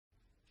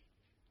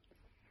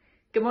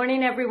Good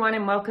morning, everyone,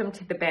 and welcome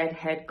to the Bed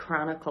Head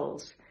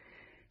Chronicles.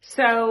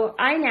 So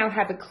I now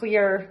have a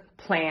clear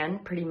plan,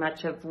 pretty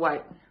much, of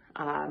what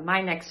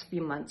my next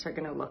few months are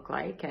going to look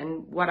like.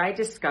 And what I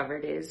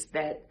discovered is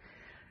that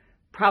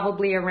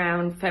probably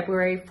around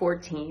February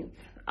 14th,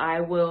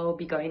 I will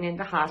be going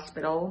into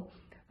hospital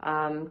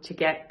to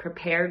get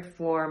prepared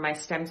for my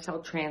stem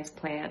cell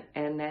transplant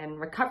and then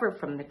recover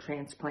from the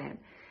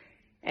transplant.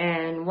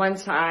 And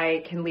once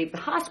I can leave the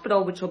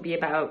hospital, which will be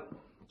about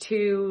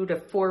 2 to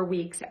 4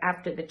 weeks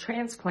after the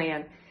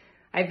transplant,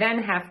 I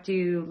then have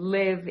to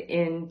live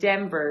in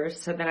Denver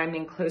so that I'm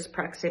in close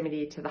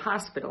proximity to the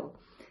hospital.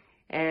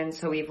 And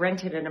so we've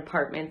rented an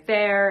apartment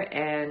there,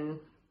 and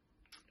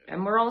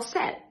we're all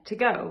set to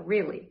go,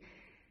 really.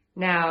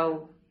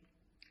 Now,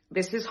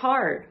 this is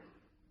hard.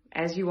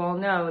 As you all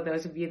know,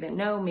 those of you that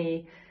know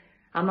me,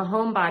 I'm a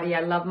homebody.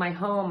 I love my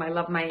home. I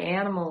love my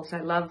animals. I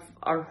love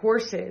our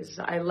horses.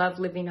 I love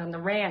living on the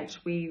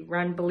ranch. We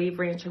run Believe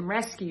Ranch and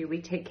Rescue.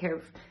 We take care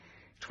of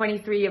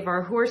 23 of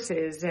our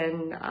horses,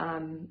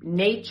 and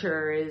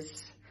nature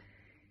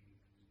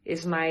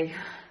is my,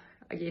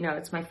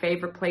 it's my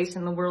favorite place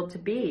in the world to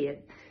be.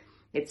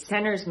 It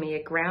centers me.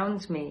 It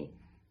grounds me.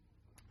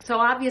 So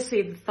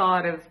obviously the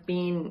thought of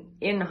being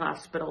in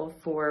hospital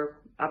for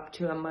up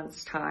to a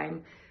month's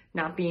time,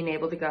 not being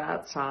able to go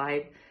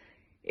outside,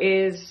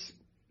 is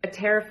a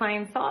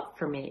terrifying thought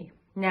for me.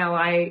 Now,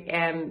 I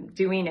am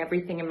doing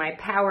everything in my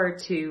power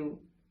to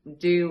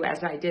do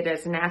as I did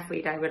as an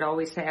athlete. I would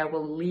always say I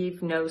will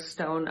leave no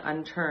stone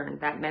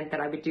unturned. That meant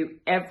that I would do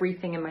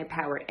everything in my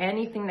power,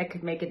 anything that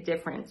could make a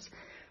difference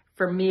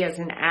for me as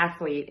an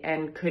athlete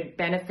and could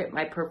benefit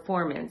my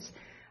performance,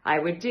 I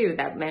would do.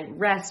 That meant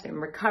rest and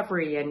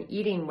recovery and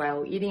eating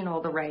well, eating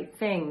all the right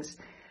things,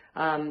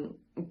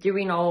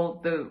 doing all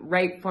the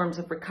right forms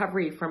of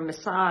recovery, from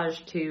massage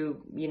to,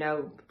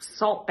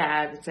 salt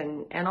baths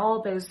and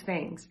all those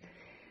things.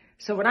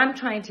 So what I'm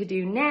trying to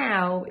do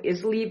now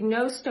is leave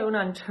no stone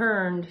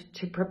unturned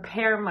to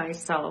prepare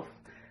myself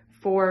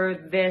for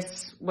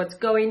this, what's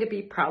going to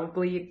be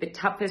probably the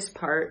toughest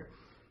part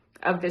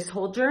of this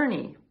whole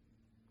journey.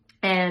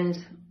 And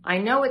I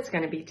know it's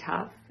going to be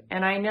tough,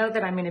 and I know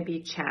that I'm going to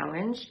be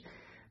challenged,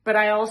 but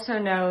I also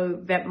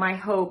know that my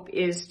hope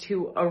is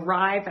to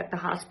arrive at the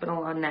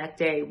hospital on that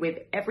day with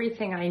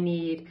everything I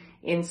need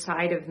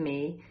inside of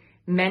me,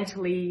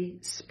 mentally,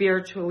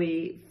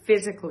 spiritually,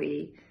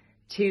 physically,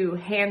 to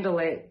handle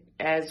it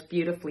as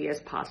beautifully as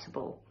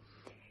possible.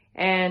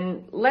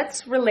 And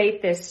let's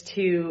relate this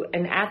to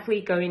an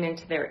athlete going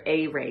into their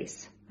A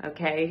race,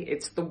 okay?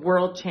 It's the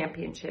World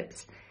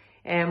Championships.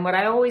 And what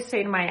I always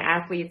say to my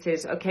athletes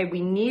is, okay,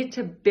 we need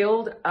to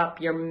build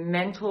up your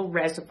mental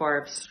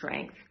reservoir of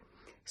strength.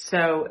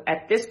 So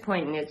at this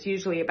point, and it's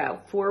usually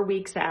about 4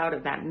 weeks out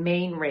of that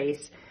main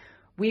race,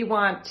 we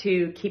want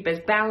to keep as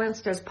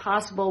balanced as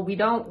possible. We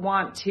don't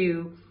want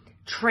to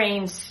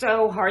train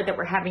so hard that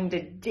we're having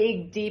to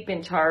dig deep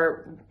into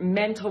our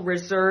mental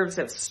reserves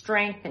of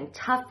strength and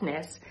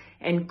toughness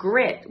and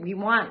grit. We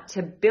want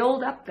to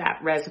build up that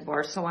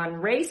reservoir so on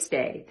race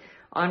day,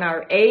 on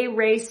our A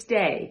race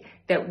day,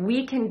 that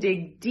we can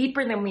dig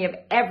deeper than we have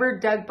ever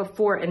dug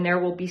before, and there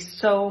will be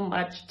so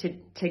much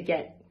to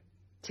get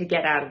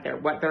out of there,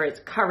 whether it's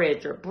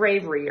courage or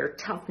bravery or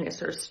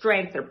toughness or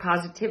strength or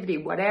positivity,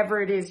 whatever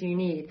it is you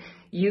need,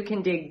 you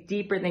can dig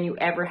deeper than you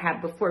ever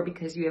have before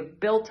because you have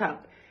built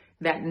up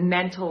that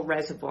mental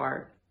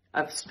reservoir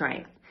of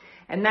strength.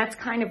 And that's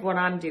kind of what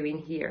I'm doing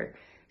here.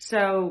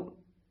 So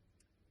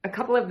a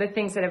couple of the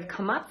things that have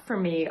come up for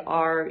me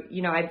are,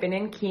 I've been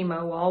in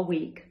chemo all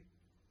week,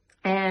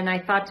 and I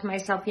thought to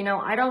myself,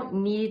 I don't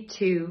need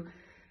to,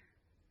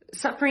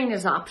 suffering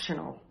is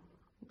optional.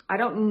 I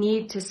don't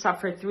need to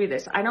suffer through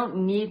this. I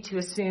don't need to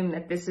assume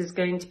that this is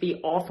going to be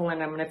awful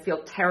and I'm going to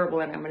feel terrible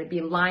and I'm going to be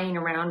lying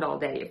around all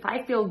day. If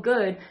I feel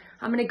good,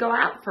 I'm going to go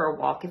out for a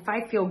walk. If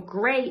I feel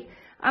great,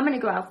 I'm going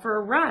to go out for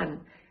a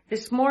run.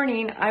 This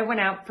morning, I went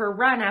out for a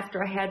run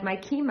after I had my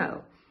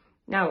chemo.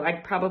 Now,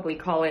 I'd probably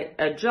call it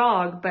a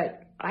jog,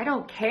 but I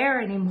don't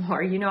care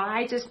anymore.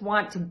 I just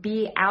want to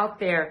be out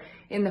there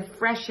in the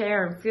fresh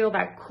air and feel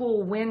that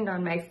cool wind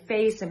on my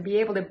face and be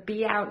able to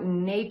be out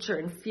in nature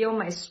and feel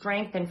my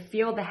strength and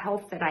feel the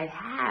health that I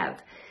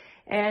have.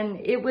 And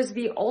it was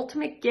the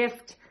ultimate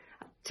gift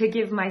to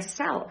give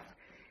myself.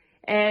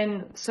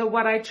 And so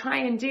what I try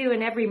and do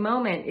in every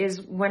moment is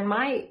when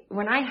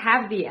I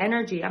have the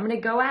energy, I'm going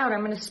to go out,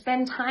 I'm going to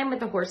spend time with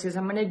the horses,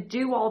 I'm going to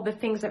do all the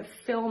things that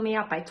fill me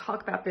up. I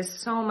talk about this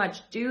so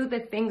much. Do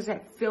the things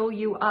that fill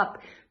you up.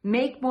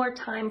 Make more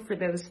time for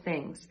those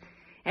things.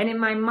 And in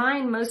my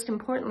mind, most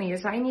importantly,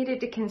 is I needed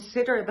to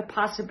consider the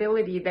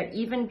possibility that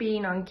even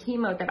being on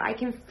chemo, that I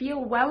can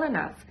feel well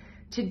enough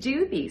to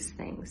do these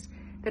things,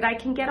 that I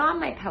can get on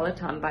my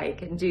peloton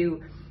bike and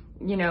do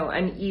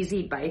an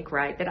easy bike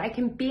ride, that I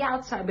can be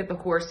outside with the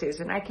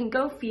horses and I can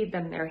go feed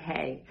them their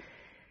hay.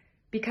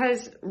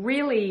 Because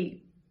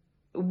really,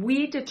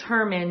 we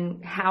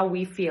determine how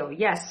we feel.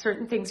 Yes,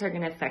 certain things are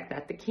going to affect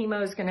that. The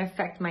chemo is going to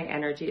affect my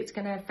energy. It's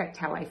going to affect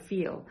how I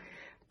feel.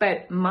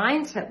 But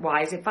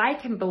mindset-wise, if I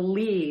can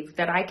believe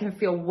that I can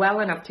feel well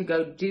enough to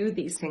go do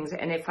these things,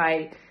 and if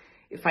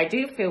I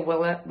do feel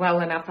well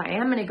enough, I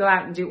am going to go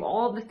out and do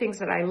all the things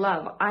that I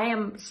love, I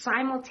am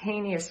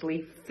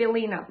simultaneously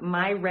filling up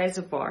my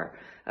reservoir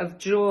of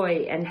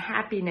joy and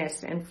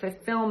happiness and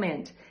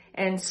fulfillment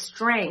and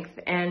strength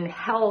and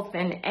health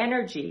and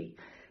energy,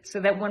 so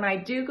that when I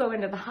do go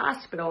into the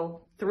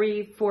hospital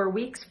 3-4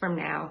 weeks from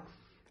now,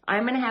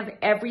 I'm going to have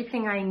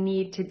everything I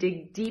need to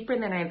dig deeper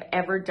than I've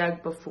ever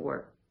dug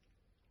before.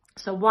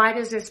 So why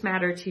does this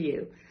matter to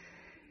you?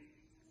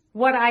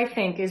 What I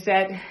think is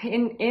that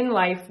in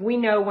life, we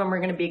know when we're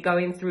going to be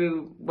going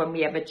through, when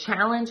we have a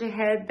challenge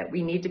ahead that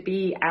we need to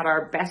be at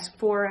our best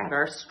for, at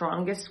our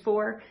strongest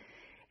for.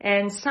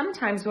 And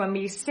sometimes when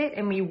we sit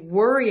and we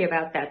worry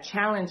about that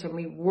challenge and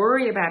we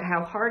worry about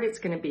how hard it's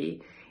going to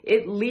be,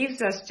 it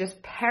leaves us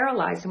just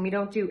paralyzed and we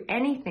don't do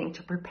anything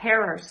to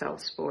prepare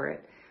ourselves for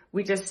it.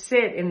 We just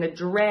sit in the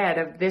dread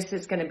of this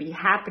is going to be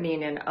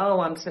happening and oh,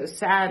 I'm so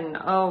sad and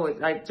oh,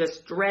 I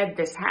just dread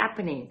this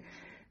happening.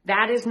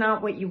 That is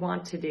not what you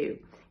want to do.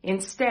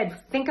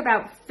 Instead, think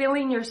about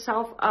filling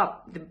yourself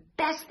up the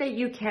best that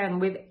you can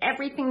with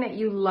everything that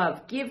you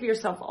love. Give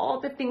yourself all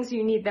the things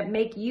you need that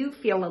make you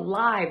feel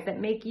alive, that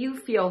make you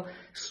feel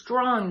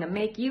strong, that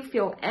make you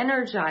feel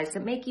energized,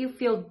 that make you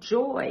feel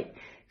joy.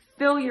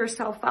 Fill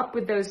yourself up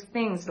with those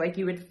things like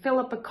you would fill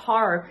up a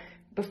car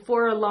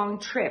before a long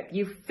trip.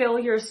 You fill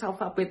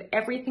yourself up with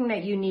everything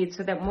that you need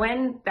so that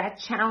when that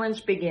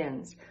challenge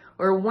begins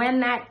or when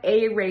that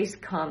A race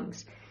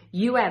comes,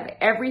 you have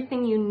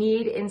everything you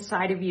need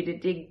inside of you to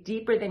dig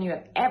deeper than you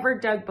have ever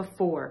dug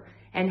before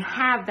and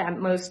have that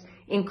most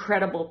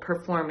incredible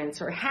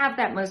performance or have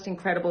that most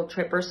incredible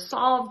trip or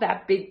solve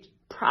that big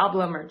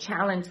problem or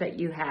challenge that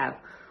you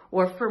have.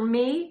 Or for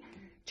me,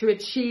 to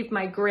achieve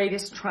my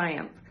greatest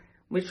triumph,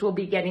 which will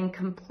be getting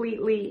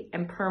completely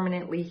and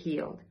permanently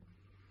healed.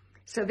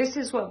 So this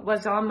is what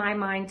was on my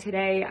mind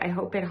today. I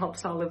hope it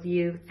helps all of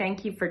you.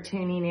 Thank you for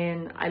tuning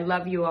in. I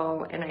love you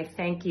all, and I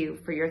thank you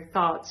for your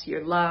thoughts,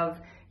 your love,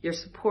 your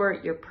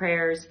support, your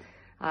prayers.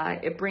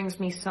 It brings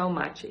me so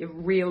much. It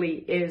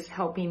really is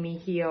helping me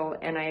heal,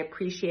 and I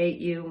appreciate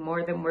you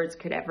more than words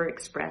could ever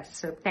express.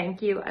 So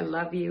thank you. I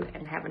love you,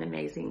 and have an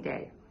amazing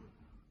day.